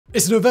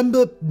It's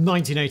November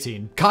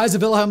 1918. Kaiser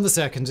Wilhelm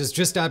II has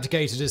just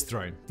abdicated his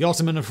throne. The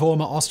Ottoman and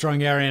former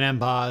Austro-Hungarian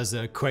empires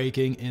are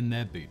quaking in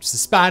their boots. The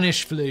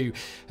Spanish flu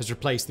has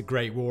replaced the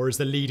Great War as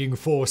the leading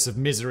force of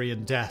misery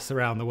and death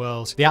around the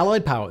world. The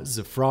Allied powers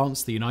of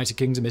France, the United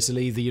Kingdom,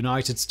 Italy, the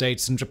United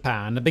States, and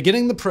Japan are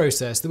beginning the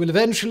process that will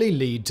eventually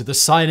lead to the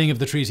signing of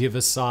the Treaty of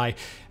Versailles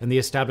and the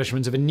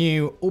establishment of a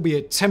new,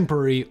 albeit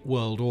temporary,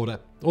 world order.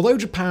 Although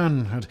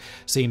Japan had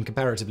seen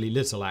comparatively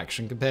little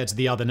action compared to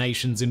the other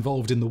nations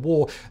involved in the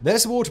war, their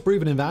support had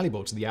proven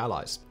invaluable to the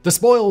Allies. The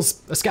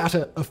spoils, a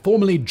scatter of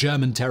formerly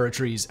German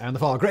territories, and the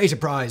far greater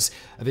prize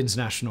of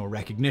international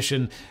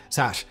recognition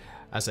sat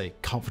as a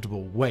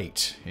comfortable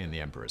weight in the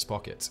Emperor's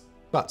pocket.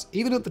 But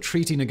even at the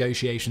treaty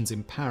negotiations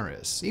in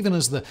Paris, even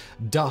as the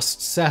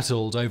dust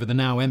settled over the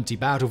now empty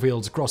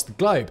battlefields across the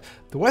globe,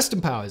 the Western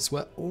powers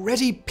were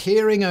already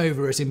peering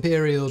over at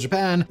Imperial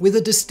Japan with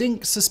a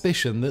distinct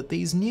suspicion that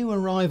these new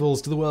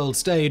arrivals to the world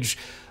stage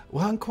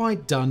weren't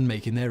quite done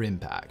making their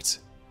impact.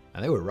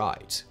 And they were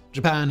right.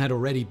 Japan had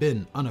already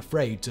been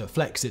unafraid to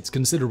flex its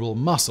considerable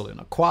muscle in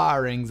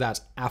acquiring that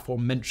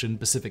aforementioned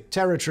Pacific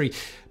territory,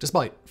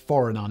 despite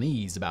foreign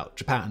unease about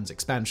Japan's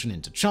expansion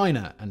into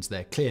China and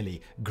their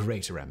clearly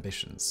greater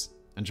ambitions.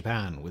 And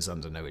Japan was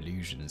under no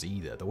illusions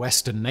either. The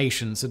Western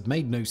nations had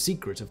made no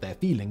secret of their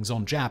feelings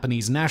on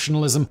Japanese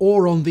nationalism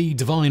or on the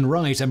divine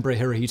right Emperor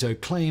Hirohito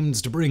claimed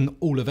to bring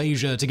all of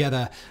Asia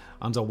together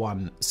under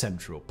one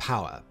central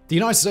power. The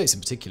United States in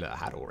particular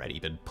had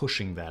already been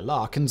pushing their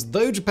luck, and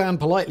though Japan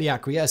politely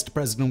acquiesced to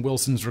President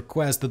Wilson's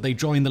request that they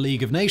join the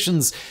League of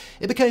Nations,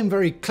 it became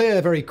very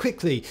clear very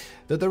quickly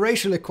that the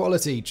racial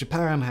equality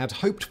Japan had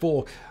hoped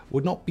for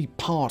would not be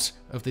part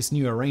of this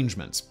new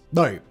arrangement.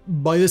 Though,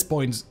 by this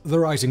point, the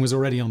writing was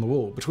already on the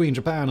wall. Between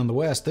Japan and the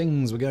West,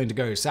 things were going to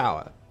go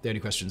sour. The only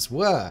questions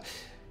were,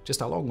 just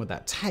how long would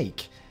that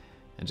take?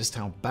 And just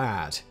how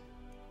bad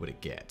would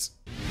it get?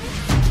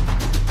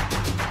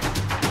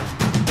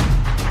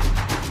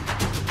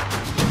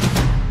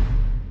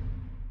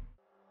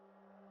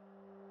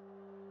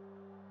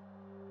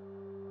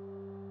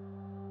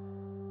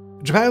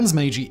 Japan's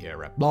Meiji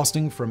era,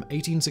 lasting from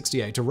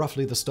 1868 to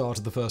roughly the start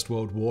of the First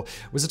World War,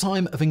 was a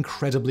time of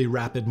incredibly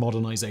rapid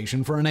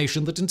modernization for a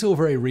nation that until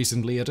very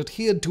recently had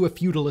adhered to a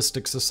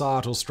feudalistic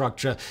societal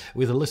structure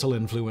with little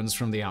influence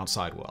from the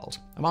outside world.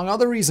 Among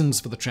other reasons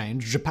for the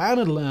change, Japan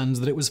had learned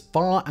that it was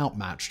far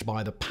outmatched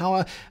by the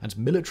power and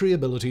military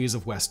abilities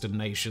of Western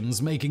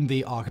nations, making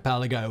the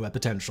archipelago a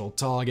potential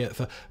target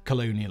for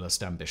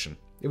colonialist ambition.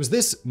 It was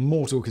this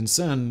mortal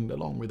concern,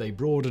 along with a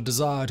broader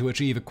desire to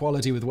achieve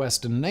equality with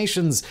Western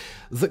nations,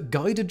 that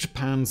guided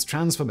Japan's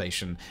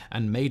transformation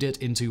and made it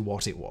into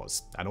what it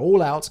was: an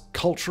all-out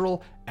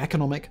cultural,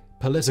 economic,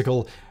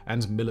 political,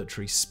 and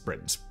military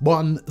sprint.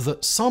 One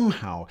that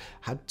somehow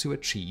had to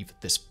achieve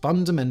this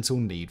fundamental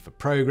need for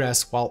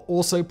progress while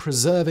also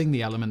preserving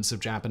the elements of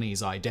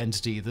Japanese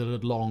identity that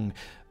had long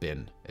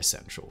been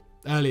essential.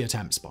 Early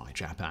attempts by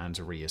Japan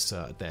to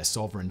reassert their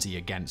sovereignty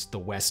against the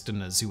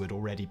Westerners who had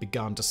already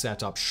begun to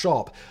set up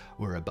shop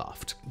were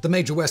rebuffed. The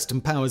major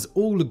Western powers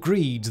all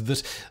agreed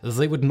that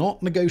they would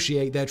not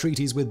negotiate their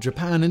treaties with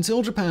Japan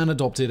until Japan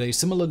adopted a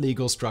similar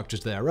legal structure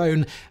to their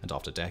own, and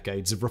after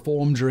decades of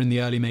reform during the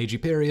early Meiji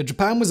period,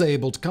 Japan was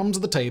able to come to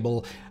the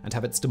table and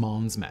have its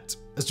demands met.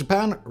 As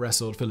Japan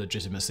wrestled for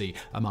legitimacy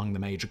among the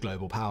major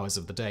global powers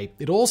of the day,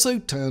 it also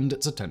turned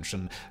its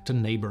attention to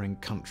neighboring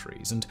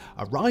countries and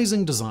a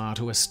rising desire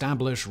to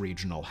establish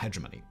regional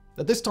hegemony.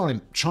 At this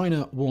time,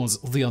 China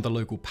was the other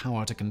local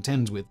power to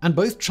contend with, and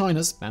both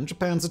China's and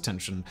Japan's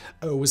attention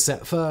was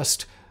set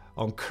first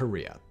on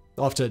Korea.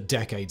 After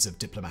decades of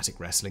diplomatic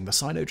wrestling, the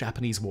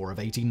Sino-Japanese War of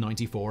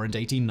 1894 and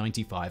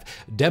 1895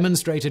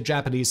 demonstrated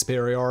Japanese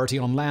superiority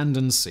on land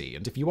and sea,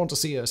 and if you want to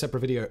see a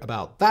separate video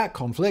about that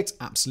conflict,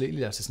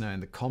 absolutely let us know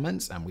in the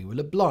comments and we will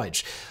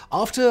oblige.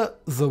 After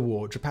the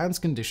war, Japan's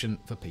condition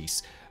for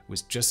peace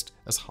was just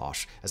as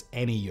harsh as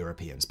any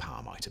European's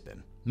power might have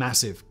been.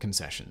 Massive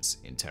concessions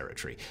in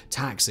territory,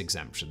 tax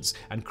exemptions,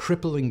 and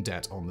crippling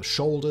debt on the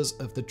shoulders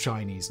of the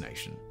Chinese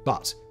nation.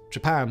 But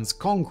Japan's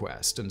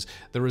conquest and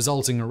the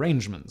resulting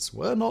arrangements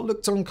were not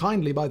looked on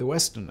kindly by the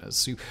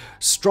Westerners, who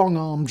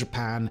strong-armed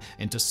Japan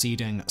into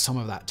ceding some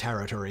of that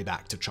territory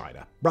back to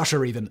China.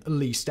 Russia even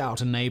leased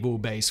out a naval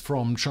base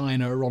from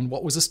China on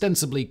what was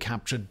ostensibly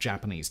captured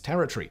Japanese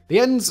territory. The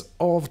ends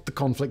of the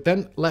conflict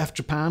then left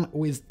Japan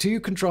with two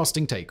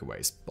contrasting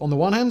takeaways. On the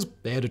one hand,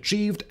 they had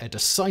achieved a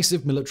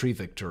decisive military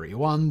victory,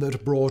 one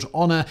that brought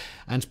honor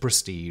and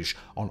prestige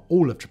on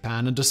all of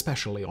Japan and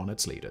especially on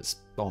its leaders.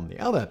 On the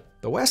other,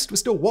 the West was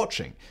still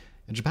watching,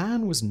 and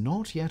Japan was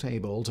not yet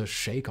able to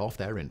shake off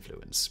their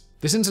influence.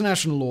 This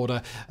international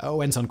order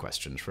went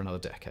unquestioned for another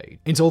decade,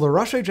 until the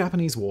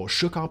Russo-Japanese War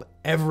shook up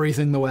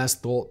everything the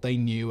West thought they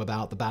knew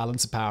about the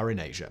balance of power in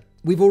Asia.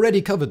 We've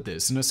already covered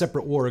this in a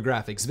separate War of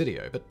Graphics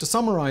video, but to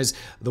summarize,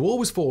 the war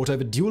was fought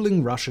over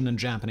dueling Russian and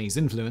Japanese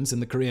influence in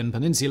the Korean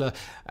Peninsula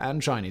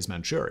and Chinese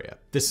Manchuria.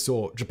 This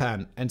saw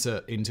Japan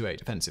enter into a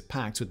defensive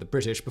pact with the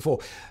British before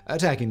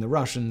attacking the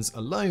Russians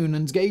alone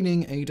and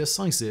gaining a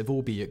decisive,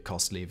 albeit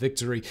costly,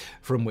 victory,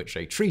 from which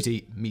a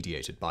treaty,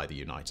 mediated by the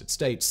United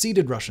States,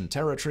 ceded Russian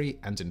territory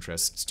and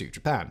interests to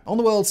Japan. On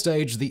the world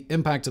stage, the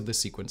impact of this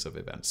sequence of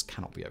events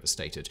cannot be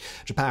overstated.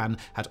 Japan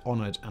had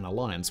honored an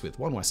alliance with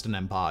one Western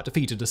empire,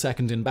 defeated a second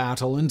in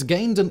battle, and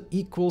gained an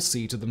equal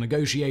seat at the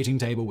negotiating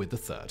table with the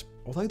third.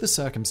 Although the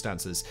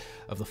circumstances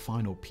of the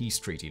final peace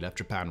treaty left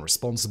Japan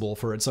responsible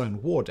for its own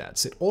war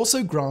debts, it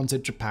also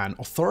granted Japan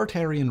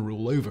authoritarian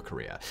rule over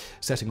Korea,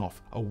 setting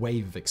off a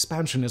wave of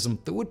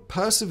expansionism that would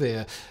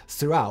persevere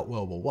throughout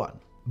World War I.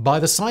 By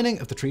the signing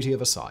of the Treaty of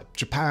Versailles,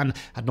 Japan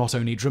had not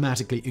only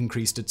dramatically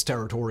increased its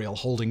territorial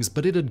holdings,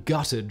 but it had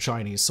gutted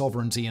Chinese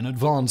sovereignty in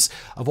advance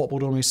of what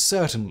would almost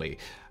certainly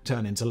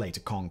turn into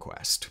later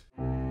conquest.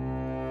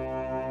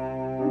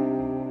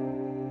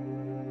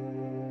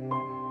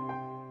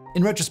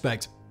 In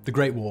retrospect, the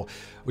Great War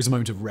was a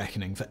moment of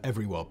reckoning for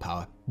every world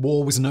power.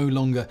 War was no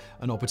longer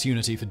an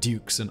opportunity for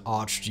dukes and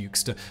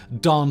archdukes to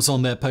dance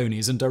on their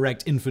ponies and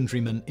direct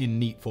infantrymen in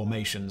neat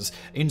formations.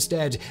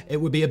 Instead, it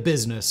would be a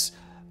business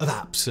of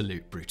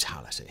absolute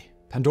brutality.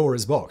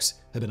 Pandora's box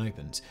had been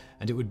opened,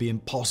 and it would be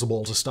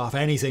impossible to stuff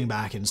anything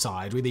back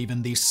inside with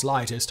even the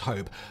slightest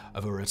hope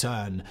of a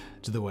return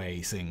to the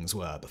way things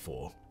were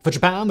before. For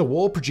Japan, the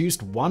war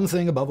produced one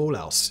thing above all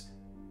else: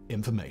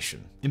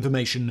 information.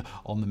 Information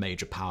on the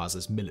major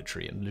powers'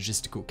 military and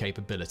logistical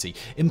capability,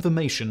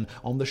 information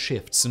on the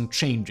shifts and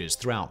changes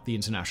throughout the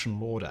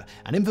international order,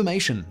 and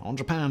information on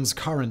Japan's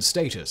current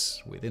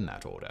status within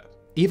that order.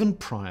 Even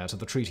prior to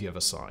the Treaty of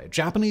Versailles,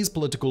 Japanese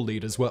political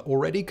leaders were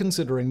already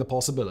considering the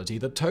possibility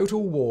that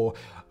total war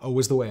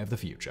was the way of the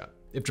future.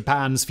 If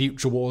Japan's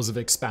future wars of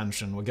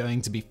expansion were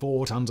going to be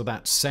fought under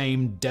that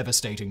same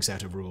devastating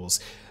set of rules,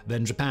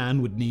 then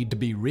Japan would need to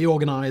be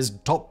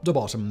reorganized top to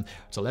bottom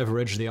to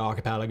leverage the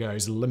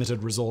archipelago's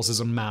limited resources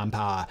and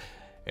manpower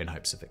in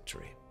hopes of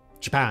victory.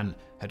 Japan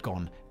had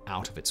gone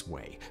out of its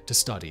way to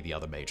study the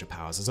other major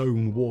powers'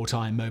 own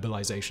wartime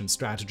mobilization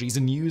strategies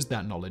and used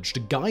that knowledge to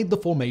guide the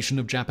formation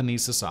of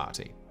Japanese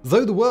society.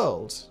 Though the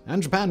world,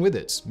 and Japan with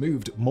it,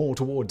 moved more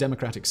toward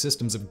democratic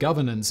systems of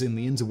governance in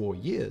the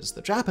interwar years,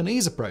 the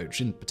Japanese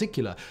approach, in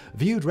particular,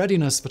 viewed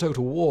readiness for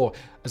total war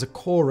as a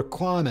core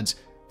requirement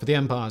for the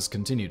empire's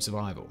continued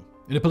survival.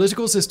 In a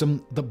political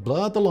system that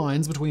blurred the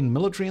lines between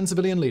military and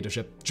civilian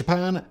leadership,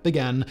 Japan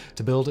began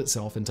to build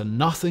itself into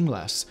nothing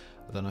less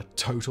than a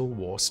total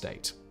war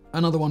state.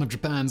 Another one of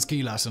Japan's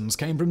key lessons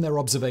came from their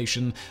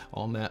observation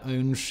on their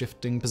own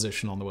shifting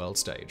position on the world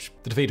stage.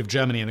 The defeat of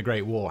Germany in the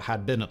Great War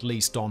had been, at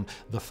least on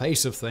the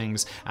face of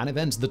things, an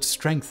event that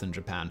strengthened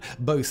Japan,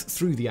 both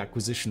through the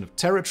acquisition of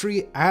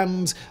territory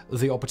and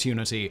the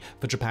opportunity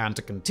for Japan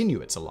to continue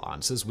its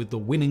alliances with the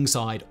winning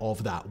side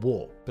of that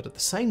war. But at the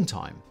same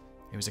time,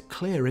 it was a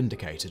clear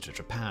indicator to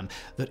Japan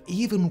that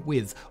even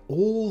with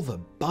all the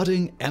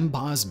budding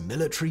empire's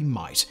military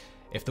might,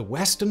 if the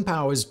Western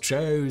powers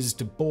chose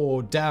to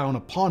bore down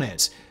upon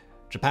it,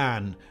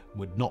 Japan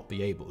would not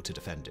be able to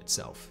defend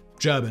itself.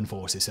 German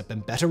forces had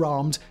been better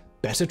armed,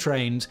 better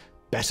trained,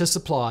 better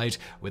supplied,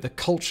 with a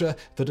culture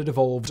that had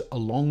evolved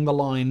along the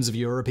lines of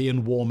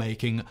European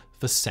war-making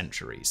for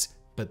centuries.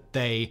 But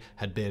they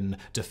had been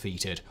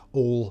defeated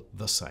all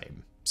the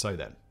same. So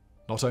then,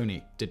 not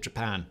only did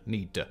Japan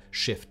need to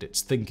shift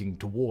its thinking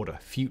toward a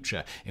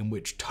future in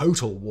which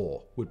total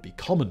war would be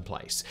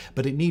commonplace,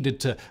 but it needed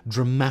to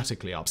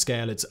dramatically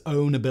upscale its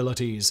own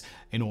abilities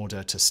in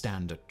order to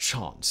stand a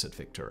chance at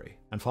victory.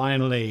 And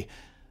finally,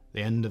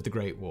 the end of the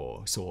Great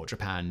War saw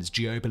Japan's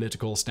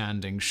geopolitical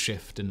standing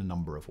shift in a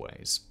number of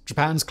ways.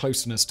 Japan's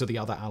closeness to the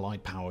other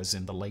Allied powers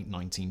in the late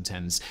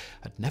 1910s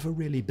had never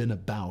really been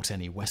about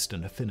any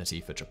Western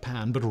affinity for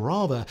Japan, but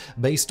rather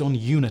based on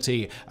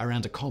unity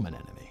around a common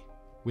enemy.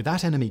 With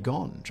that enemy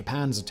gone,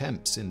 Japan's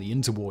attempts in the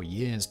interwar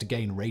years to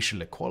gain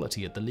racial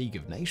equality at the League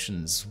of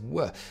Nations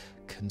were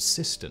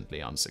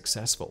consistently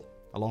unsuccessful.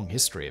 A long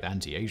history of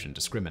anti-Asian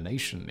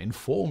discrimination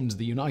informed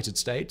the United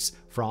States,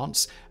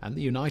 France, and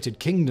the United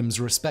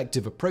Kingdom's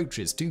respective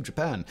approaches to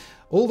Japan.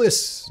 All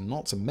this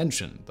not to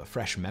mention the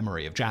fresh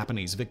memory of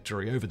Japanese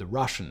victory over the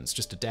Russians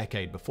just a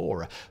decade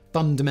before, a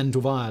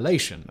fundamental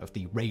violation of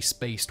the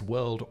race-based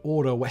world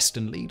order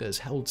Western leaders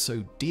held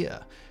so dear.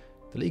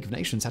 The League of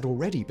Nations had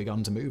already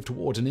begun to move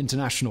toward an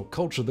international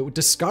culture that would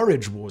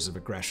discourage wars of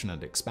aggression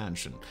and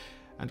expansion.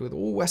 And with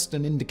all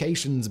Western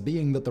indications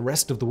being that the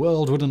rest of the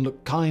world wouldn't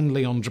look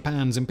kindly on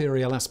Japan's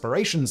imperial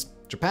aspirations,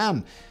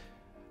 Japan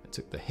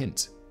took the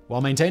hint.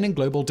 While maintaining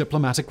global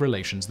diplomatic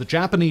relations, the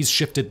Japanese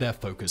shifted their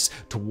focus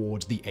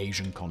toward the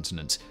Asian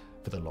continent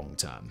for the long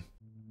term.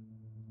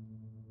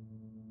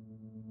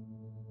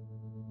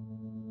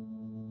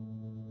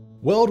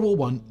 World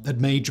War I had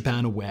made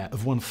Japan aware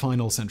of one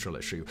final central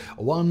issue,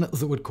 one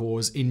that would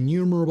cause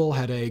innumerable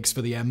headaches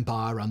for the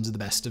empire under the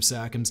best of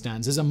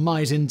circumstances and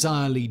might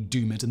entirely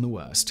doom it in the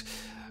worst.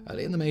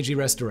 Early in the Meiji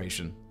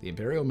Restoration, the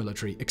Imperial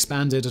military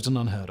expanded at an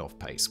unheard-of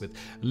pace, with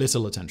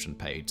little attention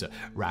paid to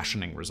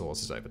rationing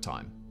resources over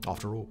time.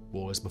 After all,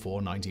 wars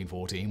before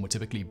 1914 were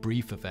typically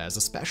brief affairs,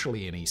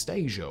 especially in East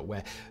Asia,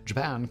 where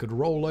Japan could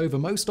roll over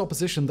most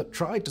opposition that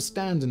tried to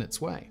stand in its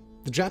way.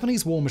 The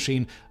Japanese war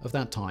machine of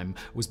that time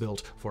was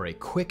built for a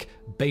quick,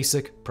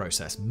 basic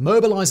process.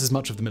 Mobilize as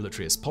much of the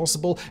military as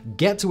possible,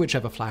 get to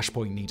whichever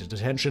flashpoint needed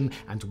attention,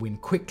 and win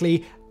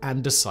quickly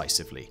and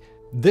decisively.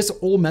 This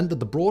all meant that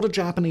the broader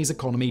Japanese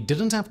economy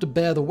didn't have to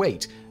bear the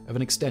weight of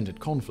an extended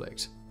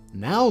conflict.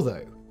 Now,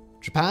 though,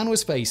 Japan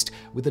was faced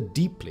with a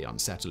deeply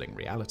unsettling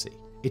reality.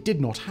 It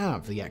did not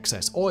have the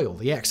excess oil,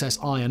 the excess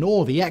iron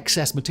ore, the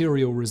excess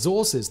material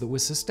resources that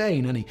would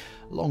sustain any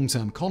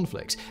long-term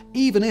conflict.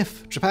 Even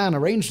if Japan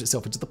arranged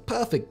itself into the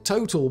perfect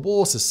total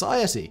war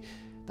society,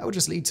 that would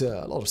just lead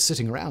to a lot of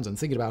sitting around and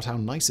thinking about how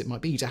nice it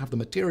might be to have the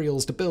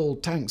materials to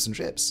build tanks and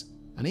ships.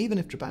 And even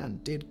if Japan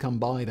did come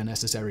by the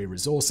necessary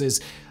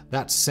resources,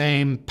 that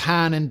same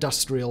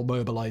pan-industrial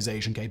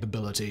mobilization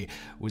capability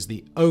was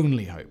the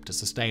only hope to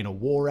sustain a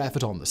war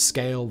effort on the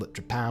scale that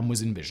Japan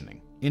was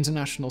envisioning.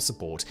 International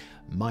support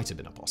might have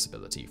been a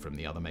possibility from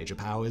the other major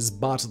powers,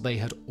 but they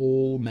had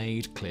all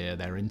made clear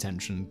their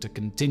intention to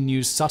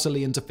continue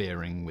subtly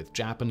interfering with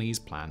Japanese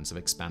plans of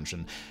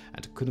expansion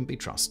and couldn't be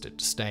trusted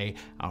to stay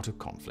out of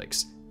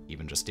conflicts,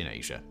 even just in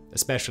Asia,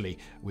 especially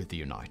with the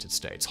United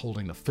States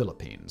holding the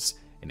Philippines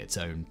in its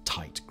own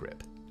tight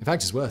grip. In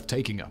fact, it's worth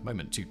taking a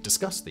moment to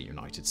discuss the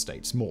United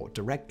States more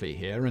directly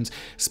here, and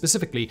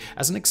specifically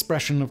as an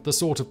expression of the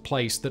sort of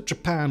place that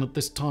Japan at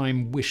this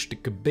time wished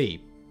it could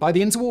be. By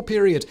the interwar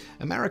period,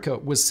 America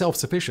was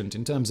self-sufficient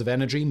in terms of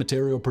energy,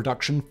 material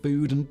production,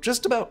 food, and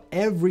just about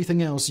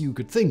everything else you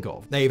could think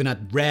of. They even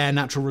had rare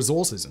natural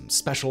resources and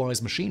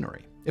specialized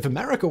machinery. If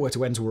America were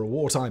to enter a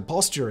wartime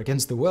posture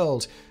against the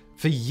world,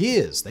 for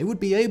years they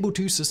would be able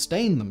to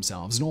sustain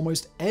themselves in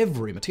almost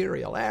every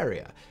material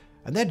area.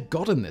 And they'd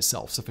gotten this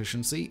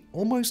self-sufficiency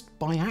almost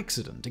by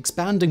accident,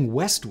 expanding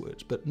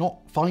westward, but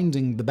not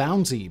finding the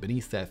bounty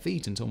beneath their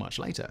feet until much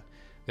later.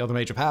 The other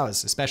major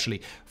powers,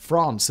 especially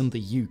France and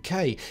the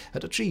UK,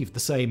 had achieved the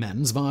same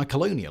ends via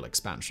colonial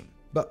expansion.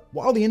 But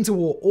while the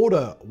interwar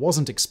order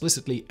wasn't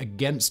explicitly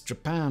against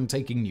Japan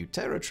taking new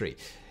territory,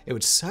 it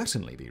would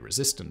certainly be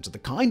resistant to the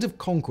kind of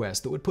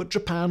conquest that would put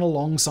Japan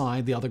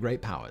alongside the other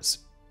great powers.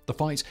 The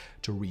fight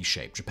to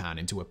reshape Japan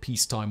into a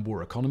peacetime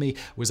war economy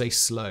was a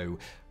slow,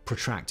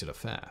 protracted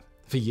affair.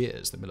 For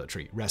years, the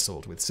military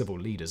wrestled with civil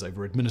leaders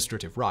over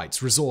administrative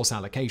rights, resource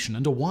allocation,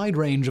 and a wide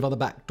range of other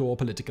backdoor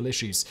political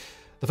issues.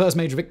 The first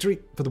major victory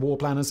for the war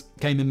planners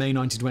came in May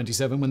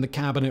 1927 when the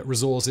Cabinet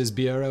Resources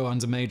Bureau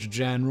under Major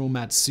General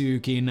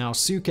Matsuki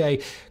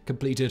Naosuke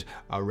completed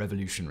a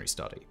revolutionary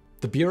study.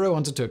 The Bureau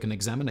undertook an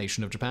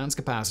examination of Japan's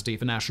capacity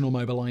for national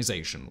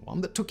mobilization,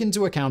 one that took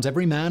into account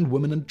every man,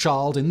 woman, and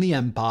child in the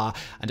empire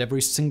and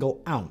every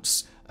single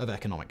ounce of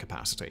economic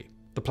capacity.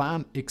 The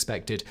plan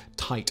expected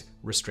tight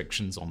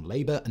restrictions on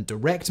labor and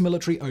direct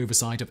military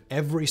oversight of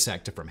every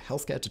sector from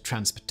healthcare to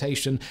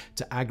transportation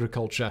to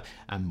agriculture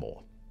and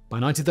more. By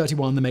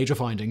 1931, the major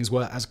findings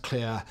were as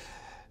clear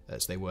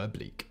as they were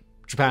bleak.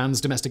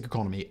 Japan's domestic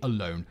economy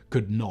alone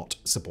could not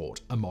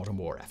support a modern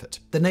war effort.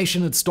 The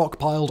nation had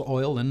stockpiled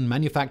oil and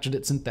manufactured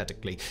it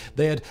synthetically.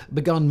 They had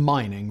begun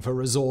mining for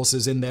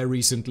resources in their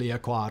recently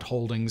acquired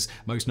holdings,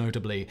 most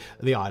notably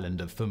the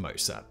island of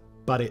Formosa.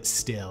 But it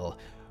still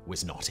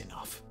was not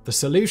enough. The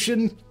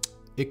solution?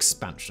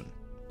 Expansion.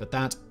 But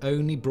that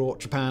only brought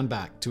Japan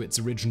back to its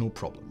original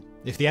problem.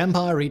 If the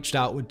empire reached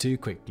outward too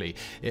quickly,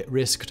 it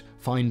risked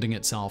finding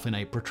itself in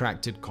a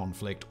protracted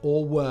conflict,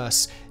 or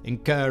worse,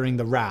 incurring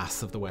the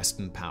wrath of the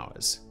Western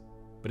powers.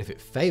 But if it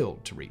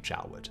failed to reach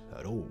outward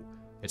at all,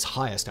 its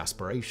highest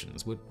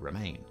aspirations would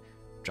remain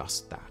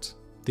just that.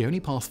 The only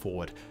path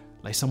forward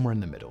lay somewhere in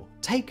the middle.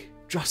 Take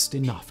just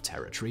enough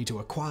territory to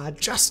acquire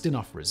just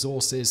enough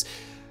resources,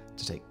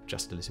 to take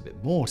just a little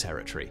bit more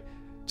territory,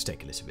 to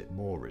take a little bit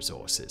more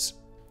resources.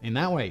 In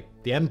that way,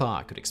 the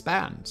empire could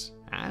expand,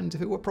 and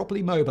if it were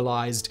properly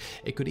mobilized,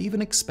 it could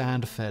even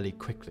expand fairly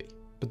quickly.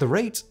 But the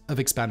rate of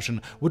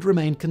expansion would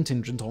remain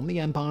contingent on the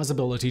empire's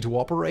ability to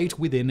operate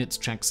within its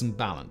checks and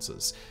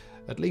balances.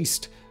 At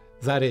least,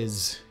 that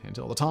is,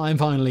 until the time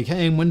finally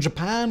came when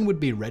Japan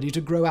would be ready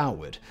to grow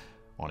outward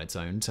on its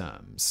own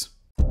terms.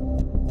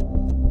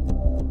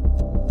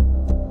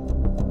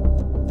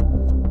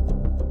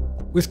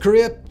 With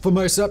Korea,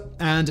 Formosa,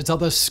 and its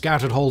other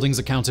scattered holdings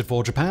accounted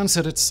for, Japan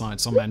set its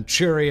sights on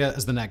Manchuria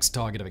as the next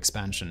target of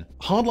expansion.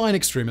 Hardline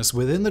extremists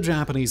within the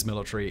Japanese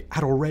military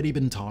had already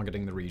been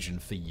targeting the region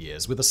for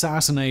years, with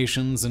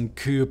assassinations and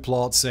coup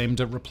plots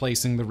aimed at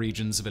replacing the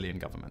region's civilian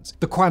government.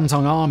 The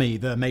Kwantung Army,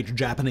 the major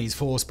Japanese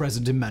force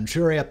present in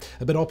Manchuria,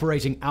 had been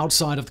operating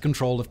outside of the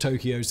control of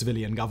Tokyo's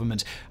civilian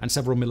government, and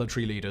several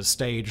military leaders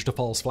staged a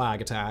false flag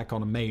attack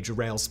on a major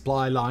rail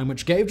supply line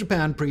which gave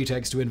Japan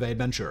pretext to invade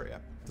Manchuria.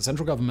 The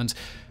central government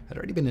had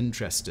already been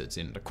interested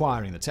in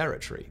acquiring the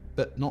territory,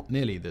 but not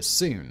nearly this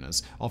soon,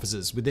 as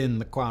officers within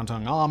the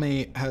Kwantung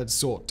Army had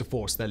sought to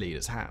force their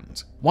leader's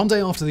hand. One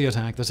day after the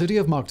attack, the city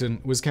of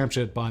Mukden was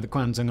captured by the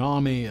Kwantung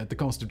Army at the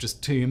cost of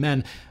just 2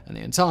 men, and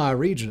the entire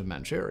region of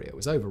Manchuria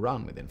was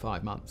overrun within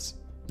 5 months.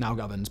 Now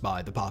governed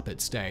by the puppet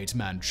state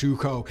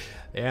Manchukuo,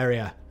 the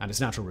area and its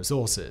natural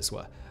resources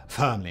were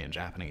firmly in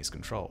Japanese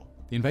control.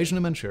 The invasion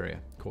of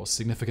Manchuria caused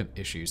significant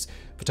issues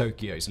for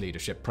Tokyo's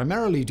leadership,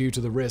 primarily due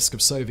to the risk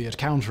of Soviet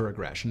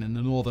counter-aggression in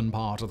the northern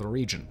part of the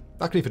region.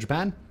 Luckily for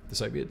Japan, the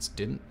Soviets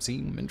didn't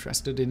seem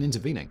interested in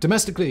intervening.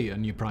 Domestically, a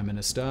new prime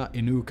minister,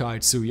 Inukai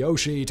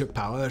Tsuyoshi, took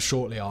power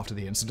shortly after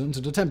the incident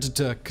and attempted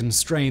to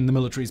constrain the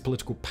military's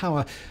political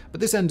power, but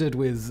this ended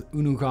with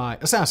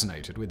Inukai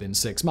assassinated within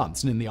 6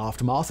 months, and in the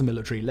aftermath, the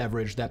military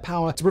leveraged their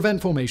power to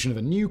prevent formation of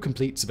a new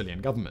complete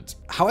civilian government.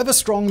 However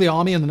strong the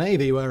army and the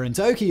navy were in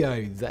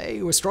Tokyo,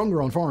 they were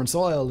stronger on foreign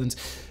soil, and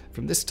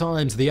from this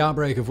time to the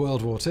outbreak of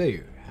World War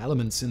II,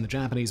 elements in the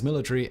Japanese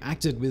military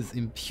acted with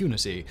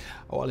impunity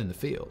while in the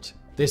field.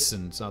 This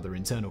and other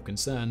internal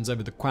concerns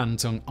over the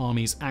Kwantung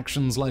Army's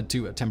actions led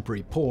to a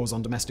temporary pause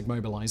on domestic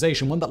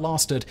mobilization, one that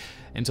lasted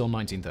until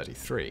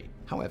 1933.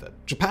 However,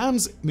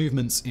 Japan's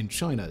movements in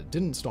China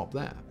didn't stop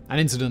there. An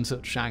incident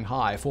at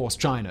Shanghai forced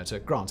China to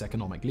grant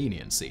economic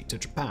leniency to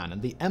Japan,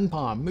 and the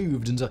empire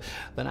moved into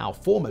the now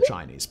former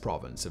Chinese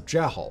province of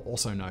Zhejiang,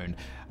 also known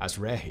as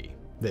Rehe.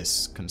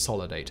 This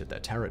consolidated their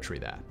territory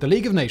there. The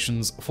League of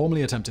Nations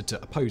formally attempted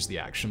to oppose the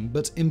action,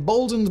 but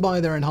emboldened by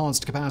their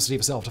enhanced capacity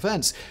for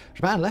self-defense,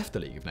 Japan left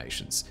the League of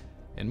Nations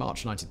in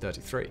March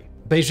 1933.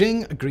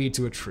 Beijing agreed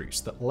to a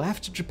truce that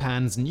left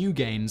Japan's new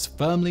gains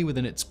firmly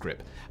within its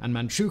grip, and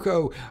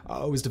Manchukuo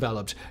was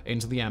developed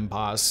into the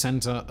empire's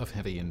center of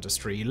heavy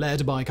industry,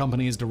 led by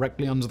companies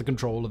directly under the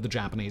control of the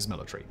Japanese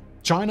military.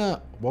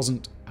 China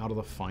wasn't out of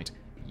the fight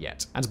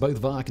yet, and both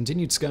via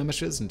continued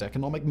skirmishes and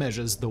economic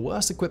measures, the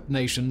worse-equipped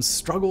nations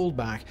struggled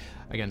back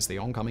against the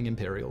oncoming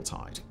imperial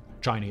tide.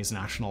 Chinese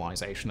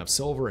nationalization of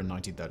silver in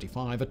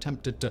 1935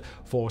 attempted to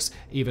force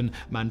even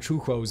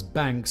Manchukuo's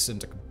banks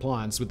into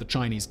compliance with the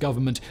Chinese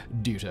government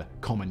due to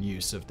common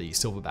use of the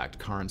silver-backed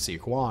currency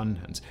yuan,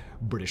 and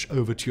British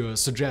overtures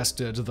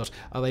suggested that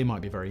they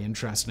might be very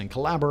interested in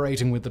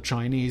collaborating with the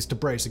Chinese to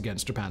brace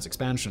against Japan's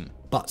expansion.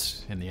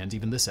 But in the end,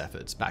 even this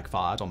effort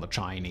backfired on the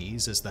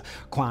Chinese, as the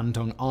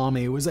Kwantung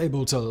Army was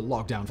able to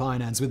lock down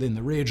finance within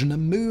the region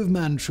and move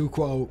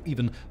Manchukuo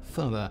even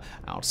further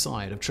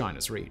outside of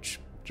China's reach.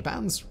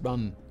 Japan's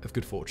run of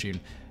good fortune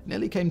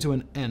nearly came to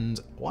an end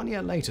 1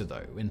 year later,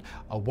 though, in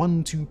a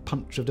 1-2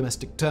 punch of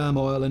domestic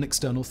turmoil and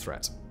external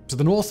threat. To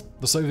the north,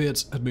 the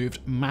Soviets had moved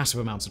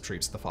massive amounts of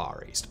troops to the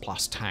Far East,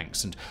 plus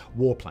tanks and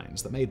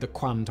warplanes that made the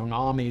Kwantung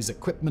Army's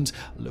equipment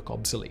look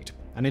obsolete.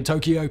 And in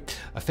Tokyo,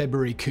 a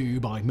February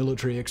coup by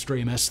military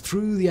extremists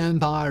threw the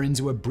empire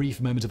into a brief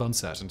moment of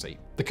uncertainty.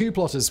 The coup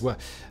plotters were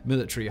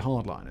military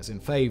hardliners in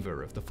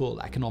favor of the full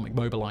economic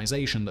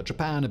mobilization that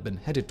Japan had been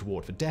headed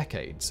toward for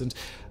decades, and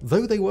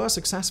though they were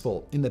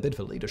successful in their bid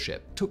for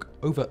leadership, it took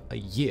over a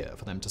year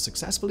for them to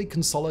successfully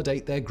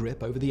consolidate their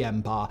grip over the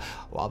empire,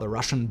 while the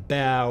Russian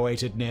bear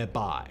waited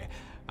nearby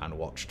and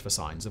watched for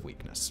signs of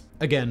weakness.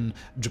 Again,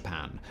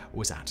 Japan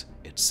was at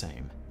its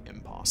same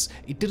impasse.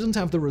 It didn't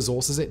have the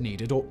resources it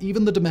needed, or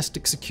even the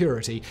domestic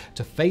security,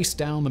 to face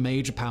down the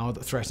major power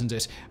that threatened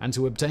it, and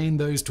to obtain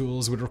those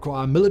tools would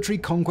require military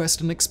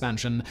conquest and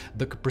expansion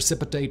that could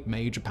precipitate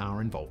major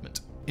power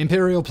involvement.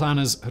 Imperial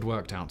planners had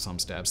worked out some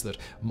steps that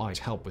might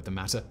help with the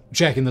matter,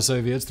 checking the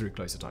Soviets through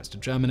closer ties to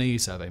Germany,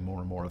 survey more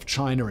and more of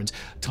China, and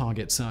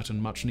target certain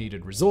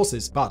much-needed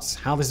resources. But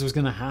how this was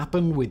going to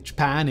happen with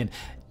Japan in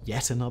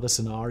yet another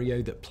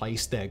scenario that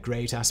placed their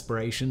great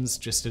aspirations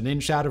just an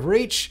inch out of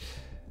reach?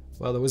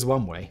 Well, there was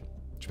one way.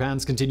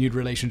 Japan's continued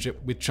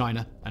relationship with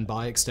China, and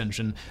by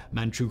extension,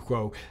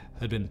 Manchukuo,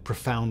 had been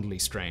profoundly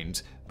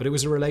strained, but it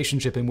was a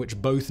relationship in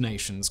which both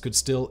nations could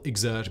still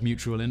exert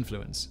mutual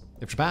influence.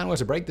 If Japan were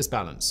to break this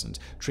balance and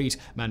treat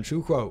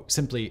Manchukuo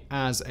simply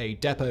as a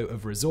depot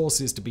of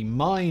resources to be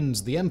mined,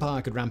 the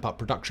empire could ramp up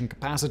production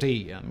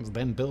capacity and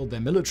then build their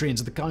military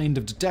into the kind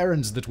of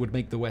deterrent that would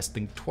make the West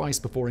think twice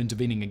before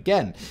intervening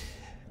again.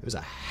 It was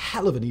a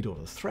hell of a needle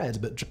to thread,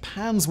 but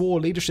Japan's war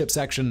leadership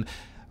section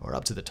were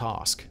up to the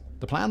task.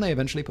 The plan they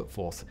eventually put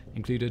forth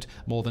included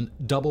more than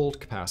doubled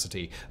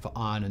capacity for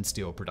iron and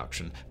steel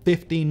production,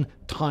 15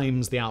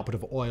 times the output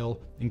of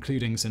oil,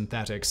 including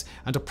synthetics,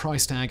 and a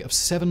price tag of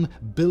 7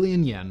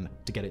 billion yen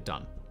to get it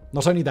done.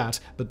 Not only that,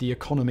 but the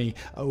economy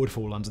would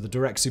fall under the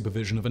direct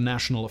supervision of a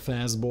national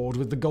affairs board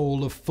with the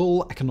goal of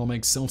full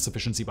economic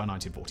self-sufficiency by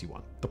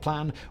 1941. The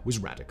plan was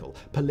radical,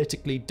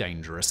 politically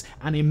dangerous,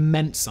 an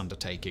immense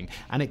undertaking,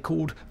 and it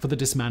called for the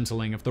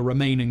dismantling of the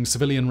remaining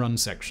civilian-run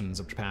sections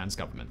of Japan's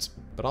government.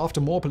 But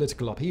after more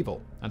political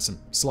upheaval and some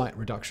slight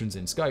reductions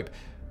in scope,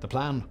 the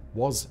plan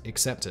was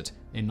accepted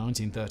in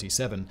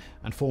 1937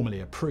 and formally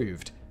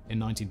approved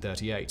in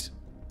 1938.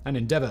 An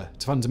endeavor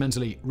to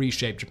fundamentally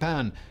reshape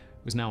Japan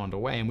was now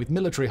underway, and with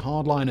military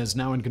hardliners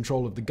now in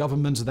control of the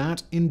government,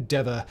 that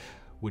endeavor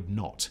would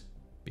not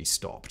be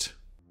stopped.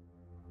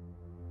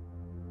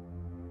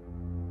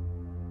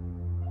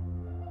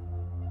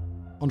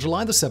 On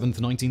July 7,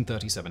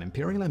 1937,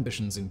 imperial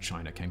ambitions in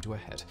China came to a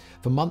head.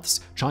 For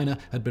months, China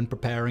had been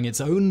preparing its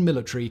own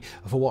military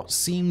for what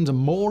seemed a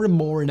more and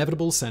more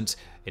inevitable descent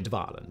into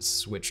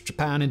violence, which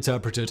Japan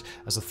interpreted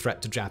as a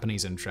threat to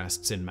Japanese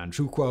interests in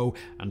Manchukuo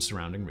and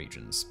surrounding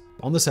regions.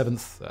 On the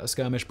 7th, a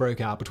skirmish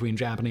broke out between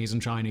Japanese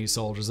and Chinese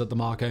soldiers at the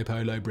Marco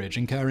Polo Bridge,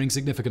 incurring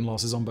significant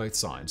losses on both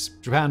sides.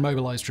 Japan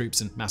mobilized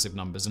troops in massive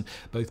numbers, and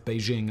both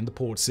Beijing and the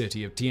port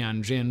city of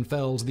Tianjin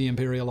fell to the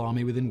Imperial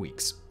Army within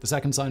weeks. The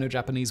Second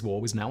Sino-Japanese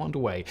War was now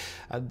underway,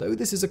 and though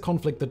this is a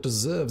conflict that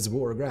deserves a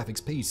war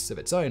graphics piece of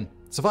its own,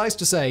 suffice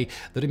to say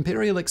that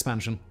Imperial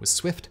expansion was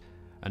swift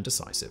and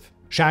decisive.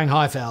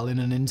 Shanghai fell in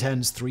an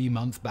intense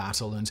 3-month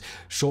battle, and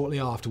shortly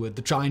afterward,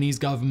 the Chinese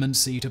government's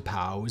seat of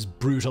power was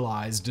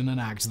brutalized in an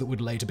act that would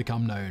later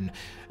become known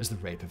as the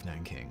Rape of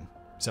Nanking.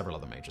 Several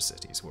other major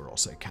cities were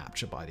also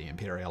captured by the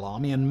Imperial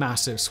Army, and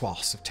massive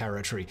swaths of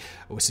territory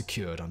were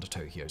secured under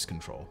Tokyo's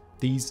control.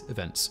 These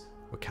events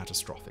were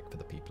catastrophic for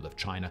the people of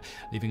China,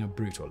 leaving a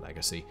brutal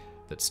legacy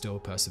that still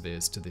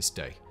perseveres to this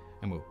day,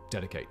 and we'll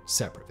dedicate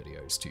separate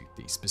videos to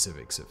the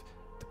specifics of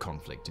the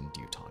conflict in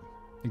due time.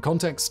 In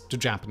context to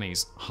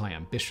Japanese high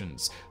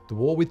ambitions, the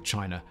war with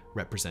China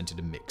represented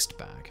a mixed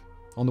bag.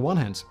 On the one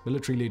hand,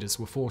 military leaders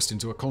were forced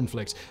into a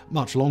conflict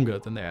much longer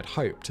than they had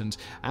hoped, and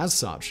as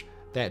such,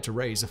 they had to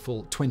raise a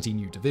full 20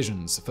 new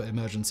divisions for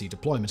emergency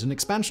deployment, an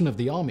expansion of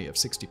the army of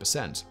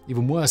 60%.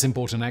 Even worse,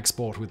 import and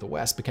export with the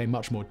West became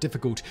much more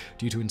difficult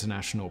due to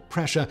international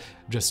pressure,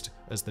 just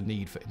as the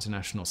need for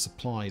international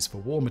supplies for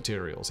war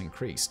materials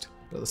increased.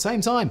 But at the same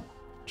time,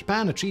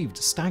 Japan achieved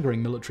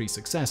staggering military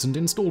success and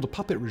installed a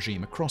puppet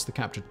regime across the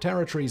captured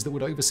territories that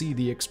would oversee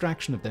the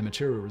extraction of their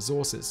material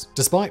resources.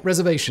 Despite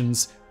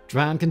reservations,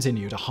 Japan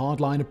continued a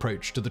hardline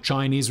approach to the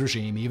Chinese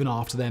regime even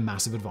after their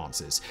massive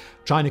advances.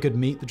 China could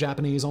meet the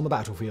Japanese on the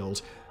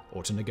battlefield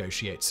or to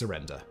negotiate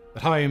surrender.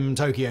 At home,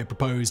 Tokyo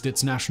proposed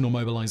its national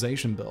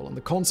mobilization bill, and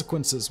the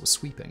consequences were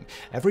sweeping.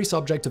 Every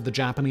subject of the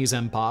Japanese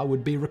Empire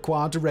would be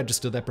required to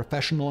register their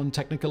professional and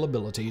technical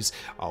abilities,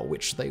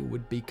 which they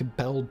would be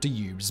compelled to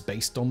use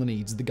based on the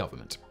needs of the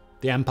government.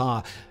 The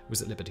empire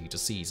was at liberty to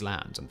seize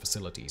land and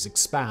facilities,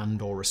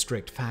 expand or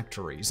restrict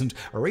factories, and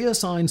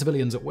reassign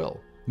civilians at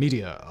will.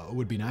 Media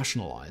would be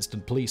nationalized,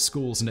 and police,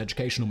 schools, and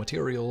educational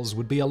materials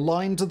would be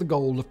aligned to the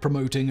goal of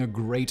promoting a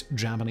great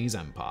Japanese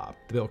empire.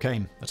 The bill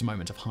came at a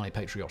moment of high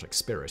patriotic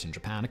spirit in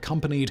Japan,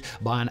 accompanied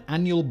by an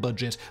annual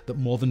budget that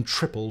more than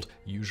tripled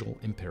usual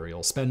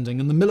imperial spending,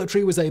 and the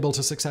military was able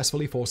to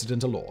successfully force it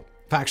into law.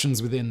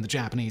 Factions within the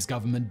Japanese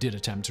government did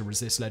attempt to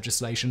resist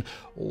legislation,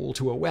 all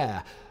too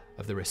aware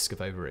of the risk of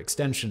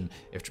overextension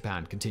if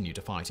Japan continued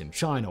to fight in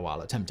China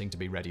while attempting to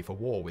be ready for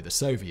war with the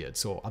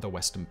Soviets or other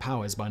Western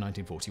powers by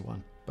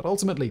 1941. But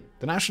ultimately,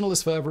 the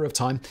nationalist fervor of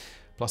time,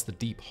 plus the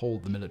deep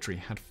hold the military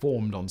had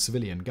formed on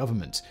civilian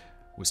government,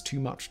 was too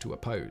much to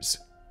oppose.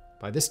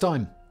 By this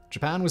time,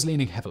 Japan was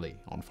leaning heavily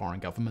on foreign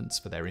governments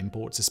for their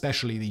imports,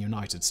 especially the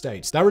United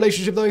States. That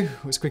relationship, though,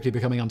 was quickly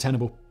becoming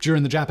untenable.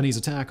 During the Japanese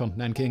attack on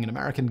Nanking, an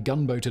American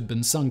gunboat had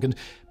been sunk and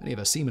many of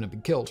her seamen had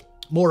been killed.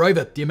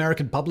 Moreover, the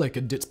American public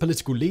and its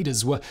political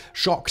leaders were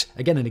shocked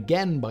again and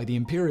again by the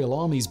Imperial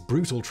Army's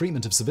brutal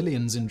treatment of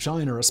civilians in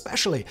China,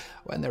 especially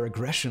when their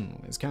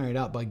aggression was carried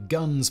out by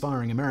guns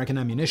firing American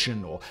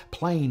ammunition or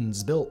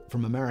planes built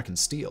from American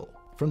steel.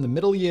 From the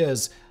middle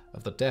years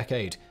of the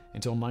decade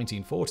until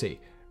 1940,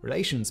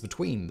 relations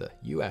between the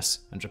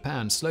US and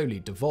Japan slowly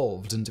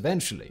devolved and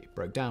eventually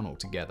broke down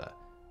altogether.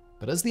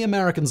 But as the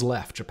Americans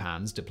left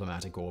Japan's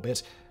diplomatic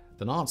orbit,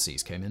 the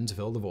Nazis came in to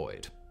fill the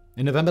void.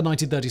 In November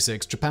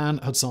 1936, Japan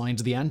had signed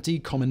the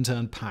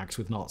Anti-Comintern Pact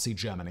with Nazi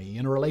Germany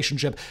in a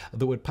relationship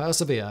that would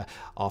persevere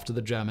after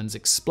the Germans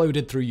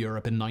exploded through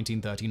Europe in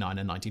 1939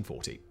 and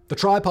 1940. The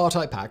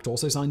Tripartite Pact,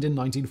 also signed in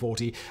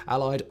 1940,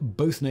 allied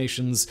both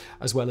nations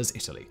as well as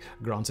Italy,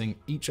 granting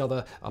each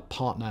other a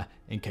partner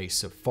in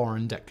case of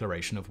foreign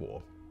declaration of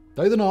war.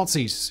 Though the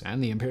Nazis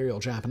and the Imperial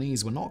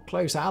Japanese were not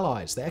close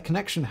allies, their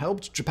connection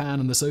helped Japan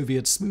and the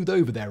Soviets smooth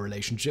over their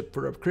relationship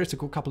for a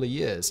critical couple of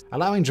years,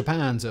 allowing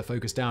Japan to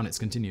focus down its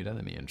continued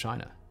enemy in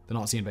China. The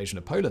Nazi invasion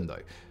of Poland,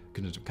 though,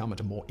 couldn't have come at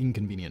a more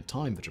inconvenient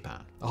time for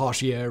Japan. A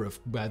harsh year of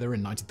weather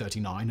in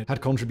 1939 had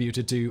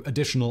contributed to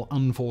additional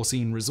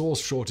unforeseen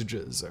resource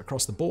shortages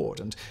across the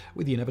board, and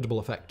with the inevitable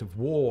effect of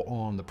war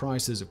on the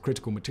prices of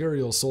critical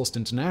materials sourced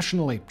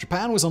internationally,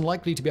 Japan was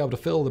unlikely to be able to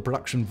fill the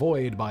production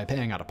void by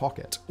paying out of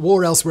pocket.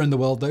 War elsewhere in the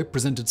world, though,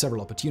 presented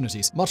several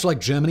opportunities. Much like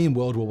Germany in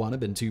World War I had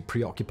been too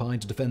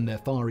preoccupied to defend their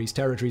Far East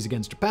territories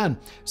against Japan,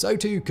 so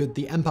too could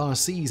the empire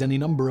seize any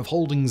number of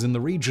holdings in the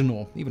region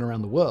or even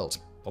around the world.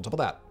 On top of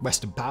that,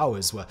 Western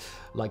powers were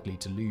likely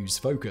to lose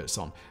focus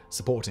on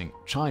supporting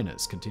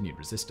China's continued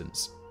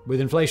resistance.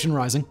 With inflation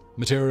rising,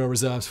 material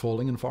reserves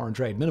falling, and foreign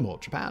trade minimal,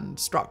 Japan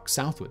struck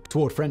southward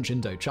toward French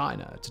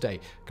Indochina,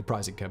 today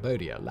comprising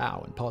Cambodia,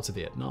 Laos, and parts of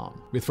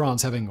Vietnam. With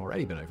France having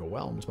already been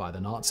overwhelmed by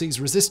the Nazis,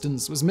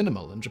 resistance was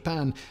minimal, and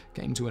Japan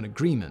came to an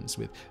agreement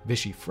with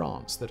Vichy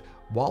France that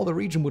while the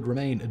region would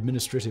remain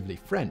administratively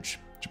French,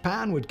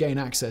 Japan would gain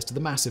access to the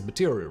massive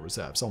material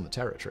reserves on the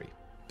territory.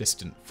 This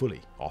didn't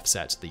fully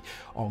offset the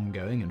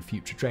ongoing and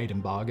future trade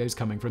embargoes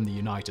coming from the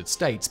United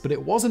States, but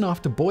it was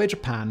enough to buoy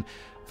Japan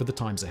for the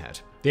times ahead.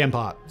 The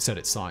empire set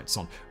its sights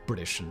on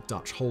British and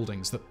Dutch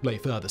holdings that lay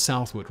further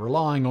southward,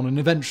 relying on an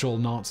eventual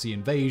Nazi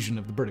invasion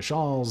of the British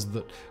Isles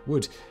that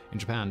would, in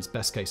Japan's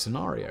best-case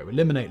scenario,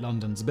 eliminate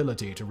London's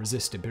ability to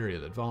resist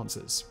Imperial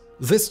advances.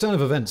 This turn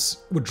of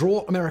events would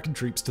draw American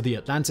troops to the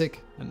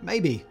Atlantic, and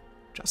maybe,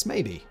 just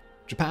maybe,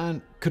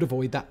 Japan could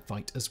avoid that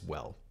fight as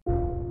well.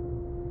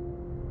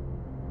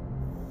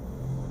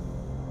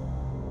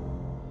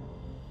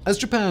 As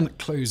Japan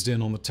closed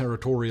in on the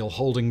territorial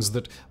holdings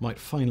that might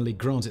finally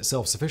grant it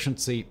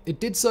self-sufficiency, it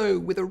did so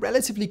with a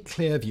relatively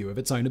clear view of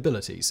its own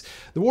abilities.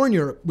 The war in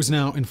Europe was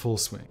now in full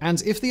swing, and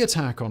if the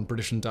attack on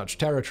British and Dutch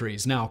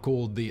territories, now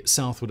called the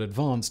Southward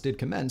Advance, did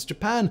commence,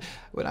 Japan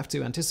would have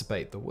to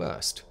anticipate the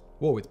worst: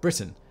 war with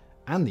Britain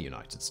and the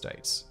United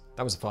States.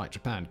 That was a fight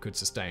Japan could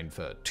sustain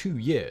for 2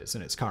 years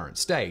in its current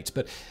state,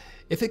 but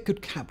if it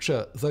could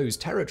capture those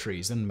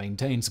territories and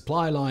maintain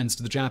supply lines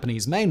to the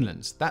Japanese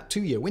mainland, that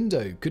 2-year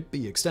window could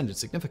be extended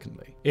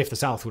significantly. If the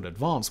Southward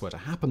Advance were to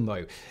happen,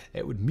 though,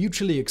 it would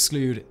mutually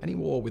exclude any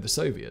war with the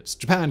Soviets.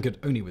 Japan could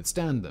only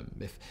withstand them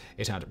if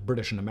it had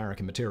British and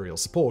American material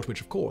support,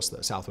 which of course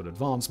the Southward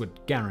Advance would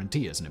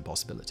guarantee as an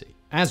impossibility.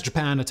 As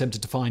Japan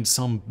attempted to find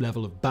some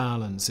level of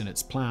balance in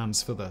its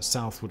plans for the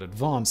Southward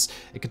Advance,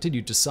 it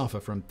continued to suffer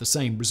from the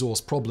same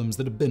resource problems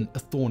that had been a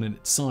thorn in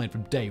its side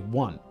from day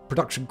one.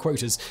 Production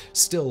quotas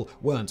still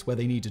weren't where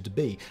they needed to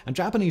be, and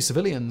Japanese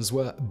civilians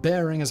were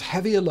bearing as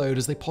heavy a load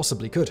as they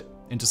possibly could.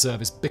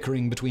 Inter-service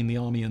bickering between the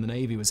army and the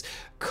navy was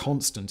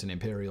constant in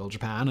Imperial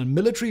Japan, and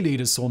military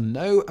leaders saw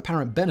no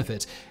apparent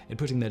benefit in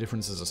putting their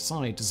differences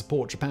aside to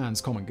support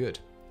Japan's common good.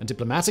 And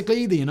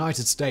diplomatically, the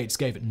United States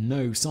gave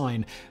no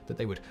sign that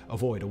they would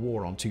avoid a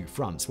war on 2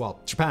 fronts,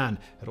 while Japan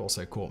had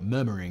also caught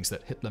murmurings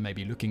that Hitler may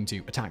be looking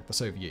to attack the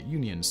Soviet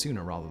Union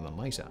sooner rather than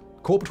later.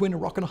 Caught between a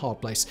rock and a hard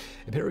place,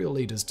 Imperial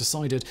leaders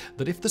decided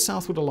that if the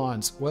Southward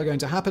Alliance were going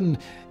to happen,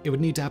 it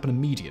would need to happen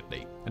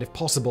immediately, and if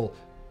possible,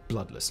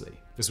 bloodlessly.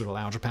 This would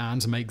allow Japan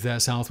to make their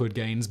southward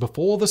gains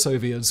before the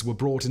Soviets were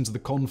brought into the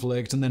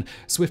conflict, and then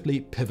swiftly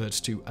pivot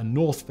to a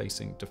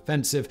north-facing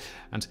defensive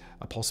and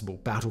a possible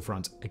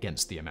battlefront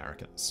against the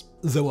Americans.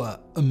 There were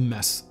a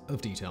mess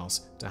of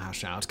details to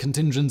hash out,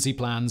 contingency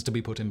plans to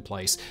be put in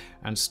place,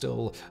 and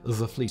still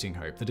the fleeting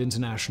hope that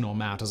international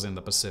matters in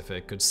the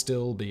Pacific could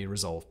still be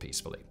resolved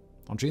peacefully.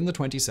 On June the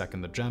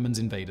 22nd, the Germans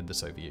invaded the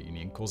Soviet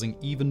Union, causing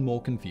even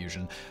more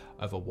confusion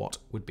over what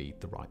would be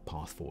the right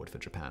path forward for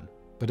Japan.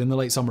 But in the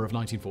late summer of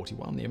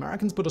 1941, the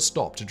Americans put a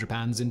stop to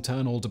Japan's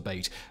internal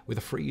debate with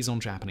a freeze on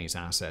Japanese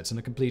assets and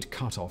a complete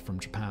cut-off from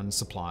Japan's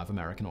supply of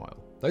American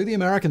oil. Though the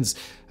Americans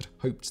had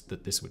hoped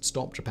that this would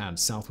stop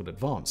Japan's southward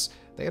advance,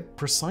 they had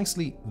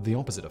precisely the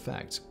opposite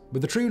effect.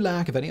 With the true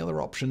lack of any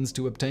other options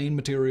to obtain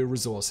material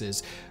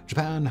resources,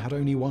 Japan had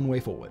only one way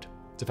forward: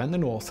 defend the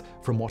North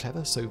from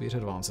whatever Soviet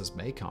advances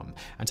may come,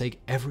 and take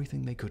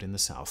everything they could in the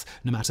South,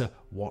 no matter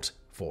what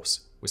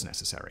force was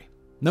necessary.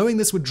 Knowing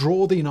this would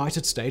draw the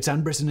United States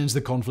and Britain into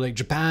the conflict,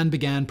 Japan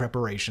began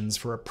preparations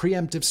for a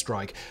preemptive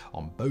strike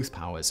on both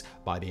powers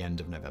by the end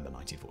of November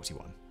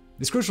 1941.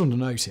 It's crucial to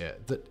note here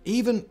that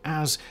even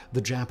as the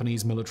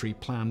Japanese military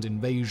planned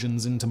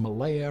invasions into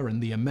Malaya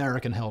and the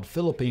American-held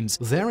Philippines,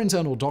 their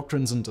internal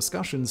doctrines and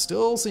discussions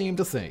still seemed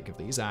to think of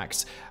these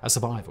acts as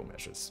survival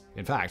measures.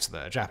 In fact,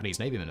 the Japanese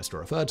Navy Minister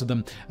referred to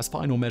them as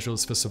final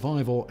measures for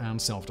survival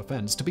and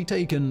self-defense, to be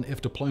taken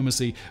if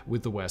diplomacy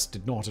with the West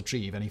did not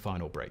achieve any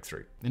final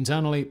breakthrough.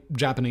 Internally,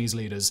 Japanese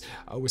leaders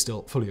were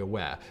still fully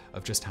aware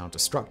of just how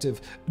destructive,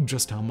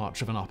 just how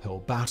much of an uphill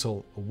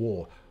battle a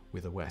war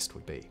with the West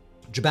would be.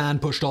 Japan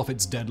pushed off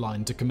its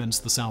deadline to commence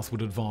the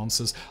southward advance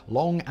as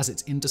long as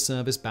its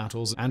inter-service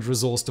battles and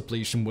resource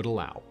depletion would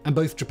allow. And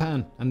both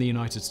Japan and the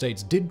United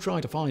States did try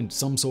to find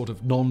some sort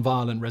of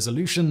non-violent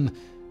resolution,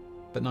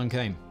 but none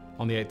came.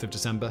 On the 8th of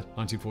December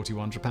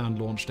 1941, Japan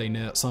launched a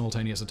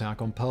near-simultaneous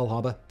attack on Pearl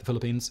Harbor, the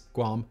Philippines,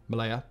 Guam,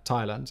 Malaya,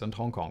 Thailand, and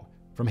Hong Kong.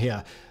 From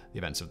here, the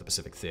events of the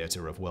Pacific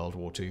Theater of World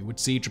War II would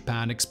see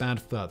Japan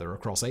expand further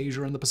across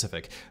Asia and the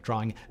Pacific,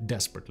 trying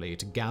desperately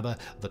to gather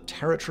the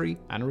territory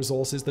and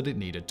resources that it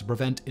needed to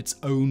prevent its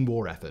own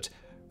war effort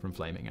from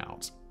flaming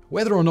out.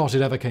 Whether or not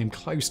it ever came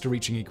close to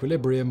reaching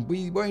equilibrium,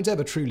 we won't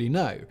ever truly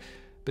know.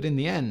 But in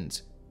the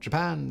end,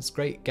 Japan's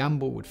great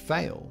gamble would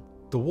fail,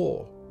 the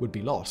war would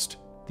be lost,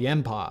 the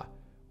empire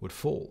would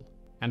fall,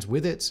 and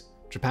with it,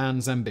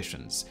 Japan's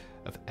ambitions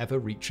of ever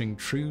reaching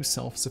true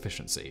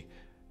self-sufficiency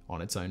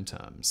on its own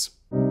terms.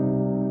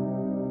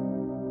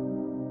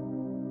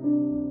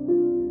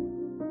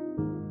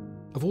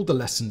 Of all the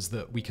lessons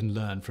that we can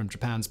learn from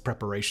Japan's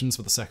preparations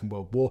for the Second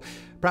World War,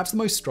 perhaps the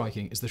most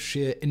striking is the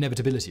sheer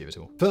inevitability of it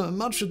all. For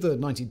much of the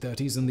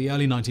 1930s and the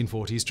early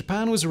 1940s,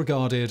 Japan was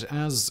regarded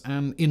as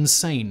an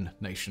insane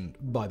nation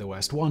by the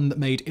West, one that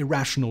made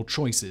irrational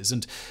choices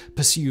and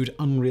pursued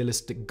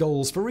unrealistic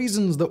goals for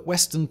reasons that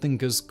Western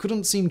thinkers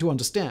couldn't seem to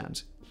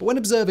understand. But when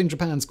observing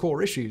Japan's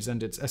core issues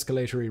and its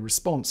escalatory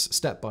response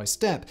step by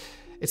step,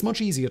 it's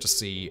much easier to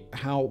see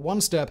how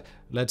one step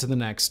led to the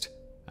next,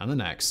 and the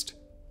next,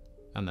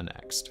 and the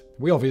next.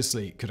 We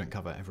obviously couldn't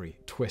cover every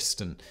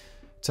twist and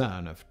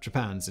turn of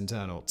Japan's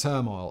internal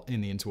turmoil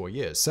in the interwar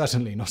years,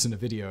 certainly not in a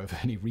video of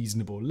any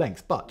reasonable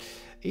length, but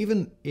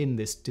even in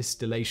this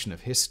distillation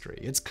of history,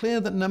 it's clear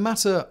that no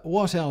matter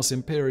what else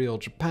Imperial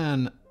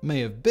Japan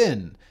may have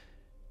been,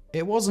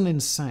 it wasn't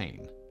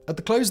insane. At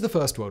the close of the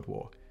First World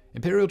War,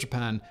 Imperial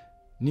Japan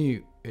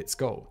knew its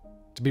goal: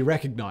 to be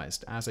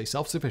recognized as a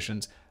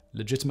self-sufficient,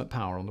 legitimate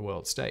power on the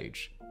world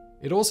stage.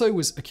 It also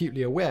was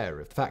acutely aware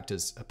of the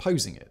factors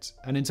opposing it: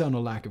 an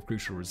internal lack of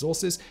crucial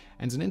resources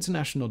and an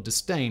international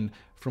disdain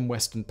from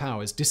Western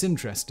powers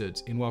disinterested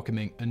in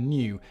welcoming a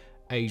new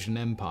Asian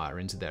empire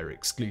into their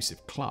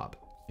exclusive club.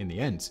 In the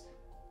end,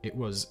 it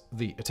was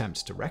the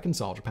attempt to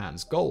reconcile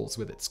Japan's goals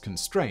with its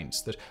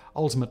constraints that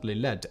ultimately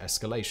led to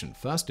escalation,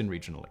 first in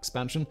regional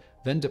expansion,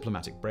 then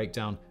diplomatic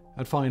breakdown,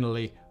 and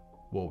finally,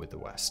 war with the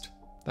West.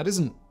 That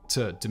isn't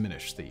to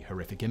diminish the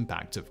horrific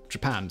impact of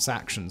Japan's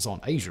actions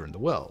on Asia and the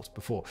world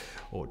before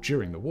or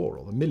during the war,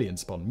 or the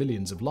millions upon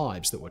millions of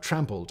lives that were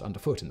trampled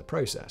underfoot in the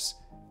process.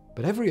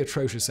 But every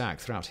atrocious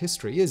act throughout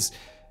history is,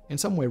 in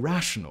some way,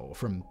 rational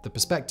from the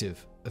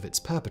perspective of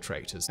its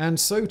perpetrators, and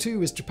so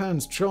too is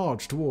Japan's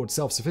charge towards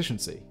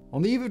self-sufficiency.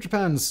 On the eve of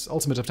Japan's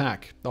ultimate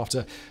attack,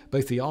 after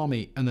both the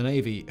army and the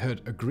navy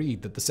had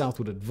agreed that the South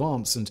would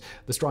advance and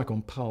the strike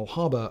on Pearl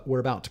Harbor were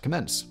about to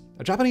commence,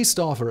 a Japanese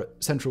staffer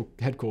at central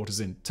headquarters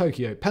in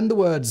Tokyo penned the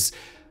words,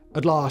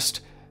 "At last,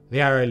 the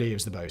arrow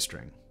leaves the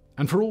bowstring."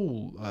 And for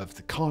all of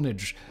the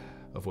carnage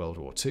of World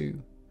War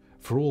II,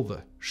 for all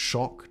the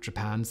shock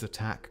Japan's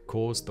attack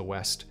caused the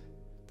West,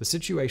 the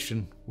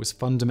situation was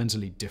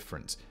fundamentally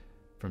different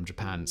from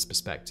Japan's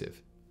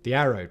perspective. The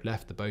arrow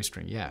left the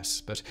bowstring,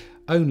 yes, but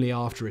only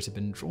after it had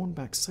been drawn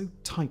back so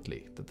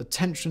tightly that the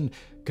tension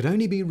could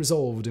only be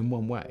resolved in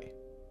one way: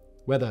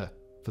 whether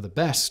for the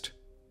best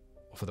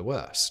or for the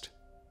worst.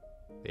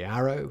 The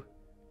arrow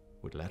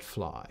would let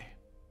fly.